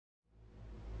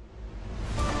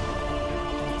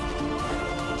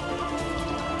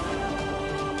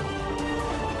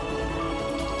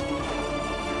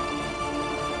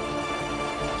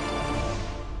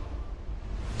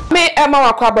Emma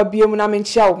wakwaba biemu na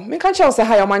menchiao. Menka chiao se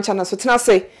haya mancha na so tena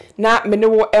se na mene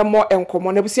wo emo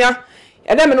enkomo na busia.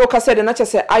 Ede mene wo ka se de na che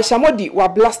Ayisha Modi wa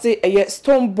blaste eye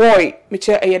Stonebwoy,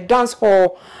 meche eye dance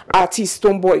hall artist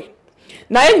Stonebwoy.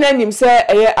 Na yen nim se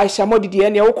eye Ayisha Modi de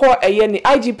ne wo ko eye ni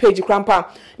IG page krampa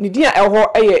ni dia eho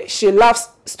eye she loves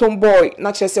Stonebwoy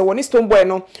na che se woni Stonebwoy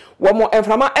no wo mo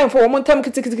enframa enfo wo mo ntam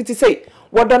kitikiti sei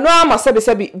woda no ama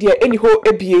sebi de eni ho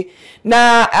ebie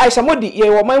na Ayisha Modi ye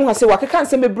wo man hu se wakeka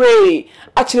nsem bebre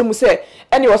a kire mu se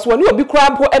eni wo so woni obi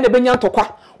krampo ene benya ntokwa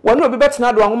woni obi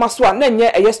betena do ahoma so a na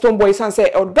nye eye Stonebwoy san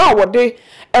se oda wode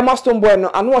Emma Stonebwoy no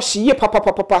ano hye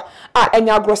papa a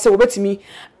enya agrose wo betimi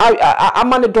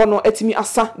amane do no etimi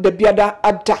asa da biada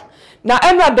ada na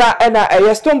enrada ena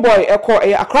eye Stonebwoy eko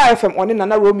eye Accra FM oni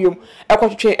Nana Romeo eko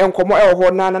twetwe enkomo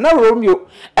eho na Nana Romeo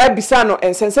ebisa no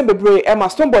ensense bebre Emma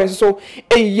Stonebwoy so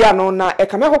eya no na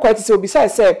ekame kokwa tise obisa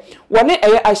se woni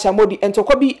eye Ayisha Modi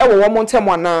entokwa bi ewo wo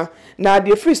montemo na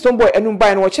the free Stonebwoy enum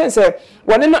bai no chense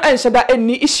woni no enhyeda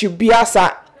eni issue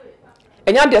biasa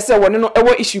enya de se woni no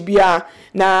ewo issue bia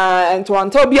na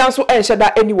entwanta bia nso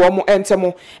enhyeda eni wo mo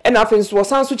entemo ena afenso wo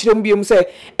sanso kirem biem se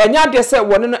enya de se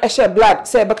woni no ehye blood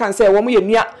se be kan se wo mo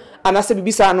yenua anase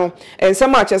bibisa no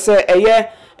ensema ache se eye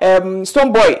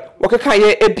Stonebwoy wokeka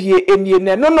ye ebie enie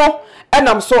ne no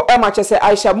enam so emache se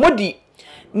Ayisha Modi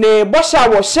ne bosha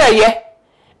wo hyeye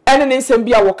ene ne nsem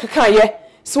bia wokeka ye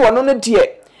se wono no de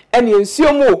ene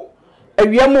ensuomo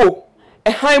awiamo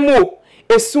ehanmo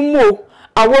esumo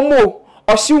awomo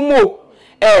oshiumo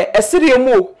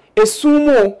esiriemo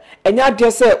esumo enya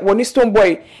de se woni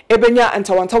Stonebwoy ebenya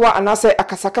antawantawa anase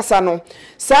akasakasa no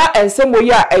sa ensemo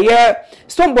ya eye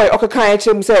Stonebwoy okeka ya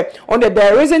chem se on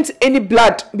there isn't any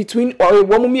blood between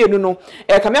womu mienu no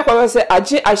kamia kwa se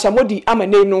age Ayisha Modi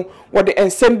amane no wode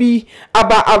ensem bi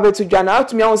aba abetu dwana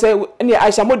atumi awon se ne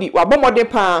Ayisha Modi wa bomode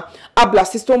pa abla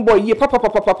Stonebwoy ye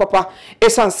papa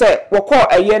esanse woko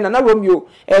eye Nana Romeo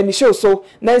ni show so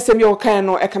na ensem yo kan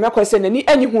no kamia kwa se nani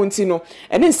anyi hu nti no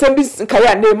ene ensem bi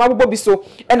nkaya na mabobo bi so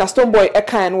ena Stonebwoy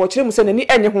ekan wo kire mu se nani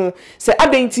enye ho se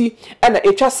adenti ena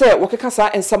etwa se wokeka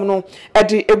sa ensem no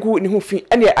ede egu ne ho fi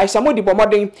ene Ayisha Modi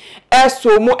bomoden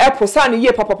eso mu eposa ne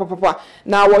ye papa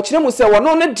na wo kire mu se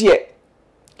wono ne de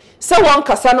se won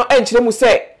kasa no enkire mu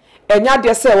se enya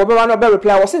de se wo be ma no be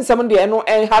reply wo sensem de no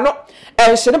ha no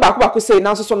hye ne bako se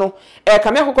na so no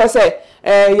kame akokọ se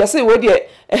yese we de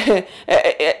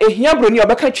ehia broni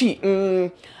obeka twi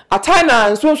atai na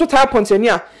nso tie ponteni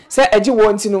a se eji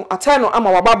wo nti no atai no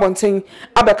ama waba bonten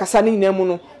abekasa ne nyina mu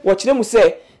no wo kire mu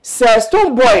se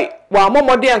Stonebwoy wa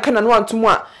momode anka na no antum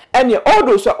a ene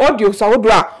audio so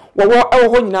hodra wo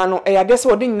ho nyina no yade se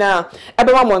wode nyina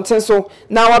ebe ma monten so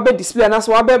na wa be display na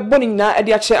so wa be boni nyina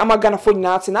ede ache amagana fo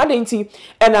nyina ate na adenti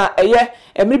ena eye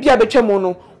emri bia betwa mu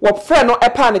no wo frɛ no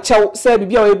epa ne chew se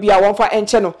bibia we bia won fa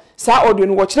enche no sa audio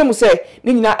no wo kire mu se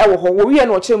ni nyina ewo ho wo wie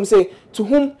no wo kire mu se to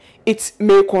whom it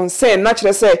may concern na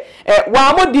kire se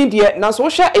wa modin de na so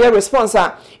hwe eye response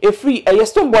a e free eye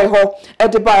Stonebwoy ho e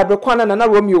de ba abrekwana Nana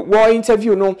Romeo wo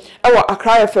interview no ewo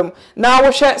Accra FM na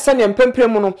wo hwe se ne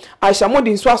mpemprem no Ayisha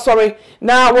Modi nso asori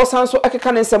na wo sanso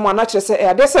ekeka ne nsem na kire se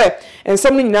ade se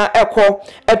nsem ni nyina ekọ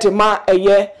edema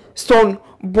eye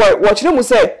Stonebwoy wo kire mu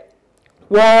se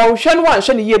wo hwe no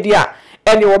hwe ne yedi a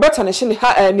ene wo beta ne hye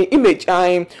ha ne image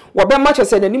wo be match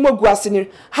say nani mogu ase ni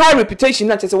high reputation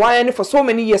na chese wan for so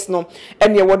many years no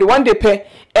ene wo de one day pe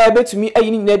betumi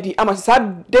ayi ni nadi ama sa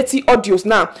dirty audios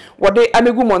na wo de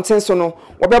amegu mountain so no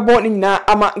wo be bo ni nyina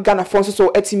ama Ghana fon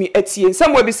so atimi atie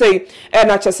nsem we be say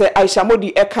na chese Ayisha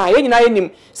Modi eka ye nyina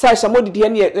yenim say Ayisha Modi de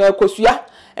ne kosua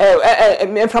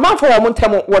mframa for wo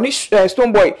ntemo wo ni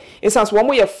Stonebwoy essence wo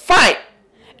mo ye fine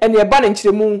ene eba na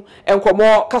nkyiremu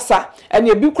enkomo kasa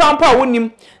ene bi krampo a wonim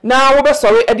na wo be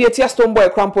sori ede etia Stonebwoy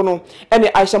krampo no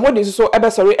ene Ayisha Modi so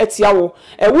ebe sori etia wo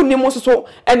wonim so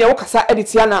ene wo kasa ede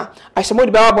tia na Ayisha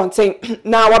Modi be wa bonten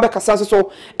na wo be kasa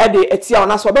so ede etia wo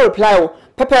na so be reply wo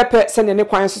pepepe se ne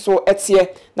kwan so etie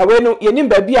na we no yenim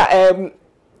ba bi a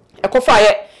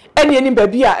ekofaye ene yenim ba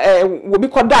bi a wo bi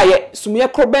kodaye sumuye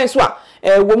kroben so a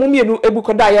wo mu mienu ebu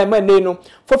kodaye ma ne no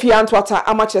fofi antwata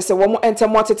amache se wo mu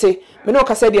entemo atete me no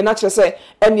kasa de na kire se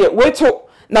ene weto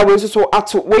na we so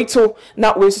ato weto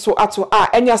na we so ato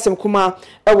enya asem kuma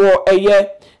ewo eye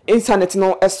internet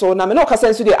no eso na me no kasa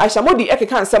nso de Ayisha Modi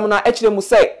ekeka ansem na ekire mu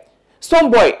se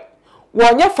Stonebwoy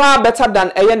wonya far better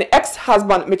than eye ne ex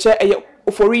husband meche eye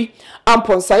ofori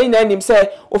amponsa ina enim se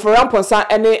ofori amponsa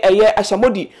ene eye Ayisha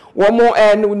Modi wo mo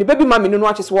ni baby mama no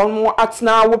achese wo mo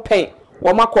atna wo pen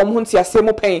wo makom ho ntiase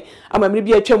mo pen amamre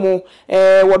bi atwam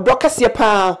wo dokase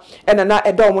pa ena na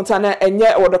eda wo monta na enye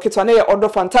wo doketwa na ye odo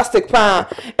fantastic pa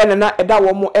ena na eda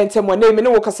wo mo entem na me ne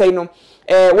wo kasai no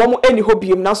womo eni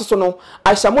hobiem na so no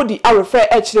Ayisha Modi a refer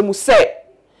e kire mu say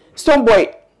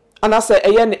Stonebwoy and I say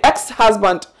a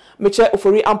ex-husband meche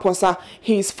ofori amponsa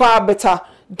he is far better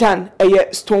than a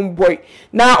Stonebwoy.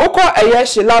 Now oko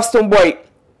she loves Stonebwoy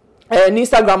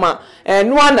Instagram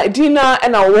no ana dina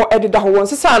na wo edida ho won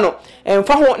sesa no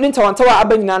mfa ho nintawantawa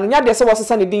abanyina no nya de se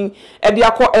wasesa ne din ede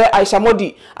akọ Ayisha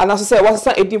Modi and so say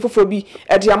wasesa edin foforo bi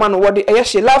ede ama no wode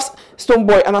she loves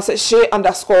Stonebwoy and I say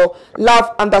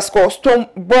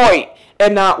she_love_Stonebwoy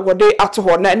na wode ato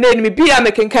ho na me bia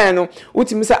mekenkan no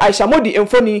utimi say Ayisha Modi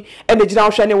emfoni na gina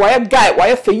hwe ne waye guy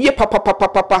waye feye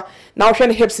papa na hwe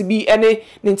ne hips bi ene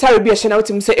ne ntare bi hye na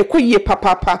utimi say ekoyie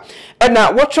papa na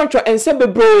wo twonto ense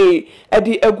bebre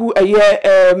edi agu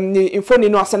ni infoni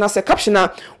no asena se caption na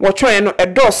wo twon no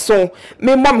edoso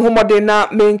me mam homode na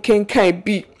menkenkan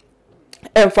bi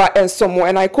emfa ensomo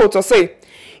and I quote or say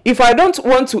if I don't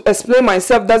want to explain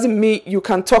myself doesn't mean you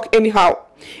can talk anyhow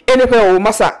anywhere o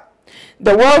masa.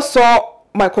 The world saw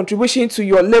my contribution to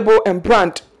your label and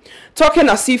brand, talking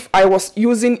as if I was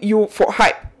using you for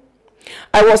hype.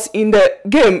 I was in the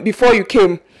game before you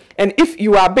came, and if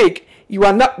you are big, you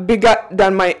are not bigger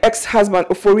than my ex-husband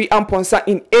Ofori Amponsa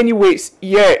in any ways.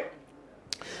 Yeah.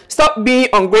 Stop being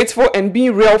ungrateful and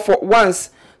being real for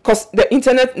once, because the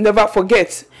internet never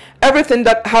forgets. Everything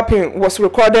that happened was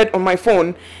recorded on my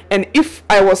phone, and if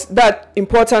I was that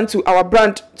important to our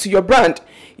brand, to your brand,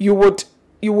 you would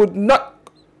not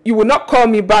call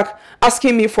me back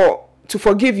asking me to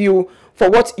forgive you for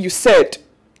what you said.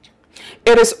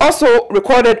 It is also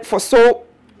recorded so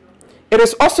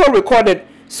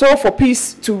for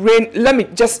peace to reign, let me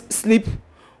just sleep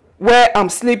where I'm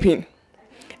sleeping.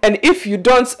 And if you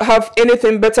don't have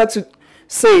anything better to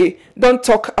say, don't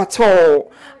talk at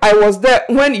all. I was there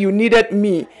when you needed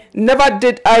me. Never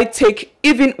did I take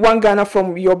even one Ghana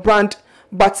from your brand,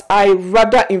 but I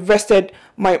rather invested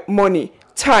my money,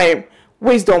 time,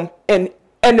 wisdom, and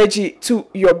energy to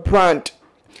your brand.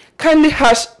 Kindly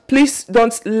hush, please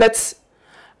don't let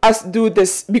us do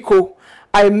this because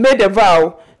I made a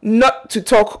vow not to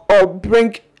talk or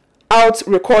bring out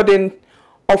recording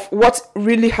of what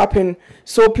really happened.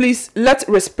 So please let's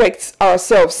respect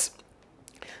ourselves.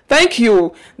 Thank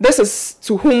you. This is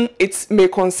to whom it may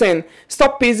concern.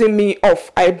 Stop pissing me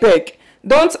off, I beg.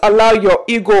 Don't allow your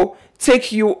ego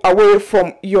take you away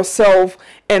from yourself,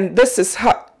 and this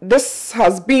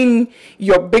has been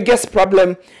your biggest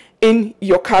problem in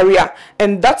your career,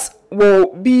 and that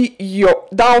will be your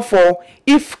downfall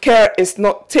if care is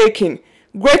not taken.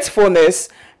 Gratefulness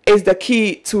is the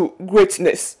key to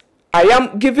greatness. I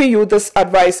am giving you this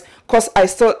advice because I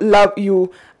still love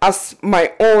you as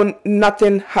my own.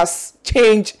 Nothing has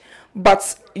changed,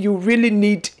 but you really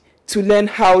need to learn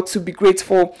how to be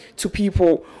grateful to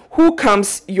people who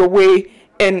comes your way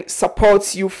and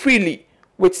supports you freely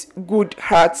with good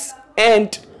hearts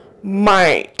and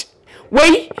mind.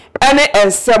 Wey ene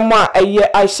ensema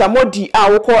Ayisha Modi a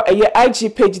woko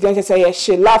IG page den say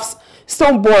she loves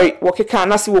Stonebwoy wokeka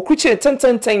na se wokruche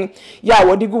tenten ya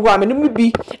wodi gu wa me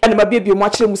bi ene ma bia mu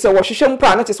akire mu se wo hwehwe mu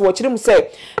pra na te se wo kire mu se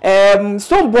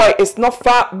Stonebwoy is not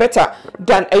far better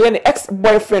than a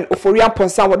ex-boyfriend Ofori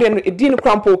Amponsa wode no edin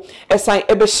krampo esan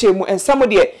ebe hyemu ensamo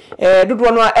de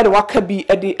dodo no a ede waka bi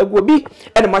ede egobi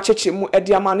ene ma cheche mu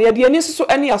ede ama no ede ani so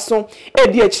ene aso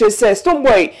ede akire se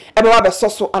Stonebwoy ebe wa be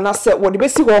soso anase wode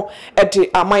besi ho ede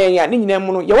amayan ya ni nyina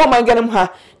mu no ye wo man ganem ha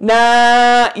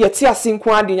na yeti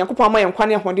asinko ade Nyankopon amayan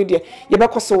kwane ahonde de ye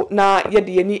bekoso na ye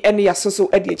de ani ene yasoso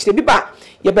ade akire bi ba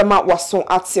ye be ma waso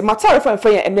ate matare fanfa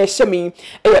ye ene hyemi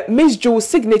Miss Joe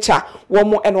signature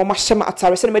womo ene wo hyema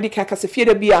atare se medical kase fie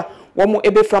da bia womo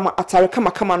ebe frama atare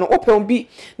kama no opel bi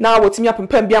na wotimi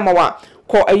apempam bi ama wa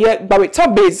ko gbawe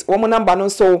top base womo number no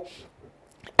so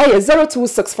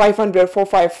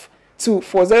 0265004524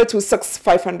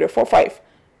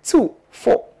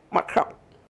 0265004524 macra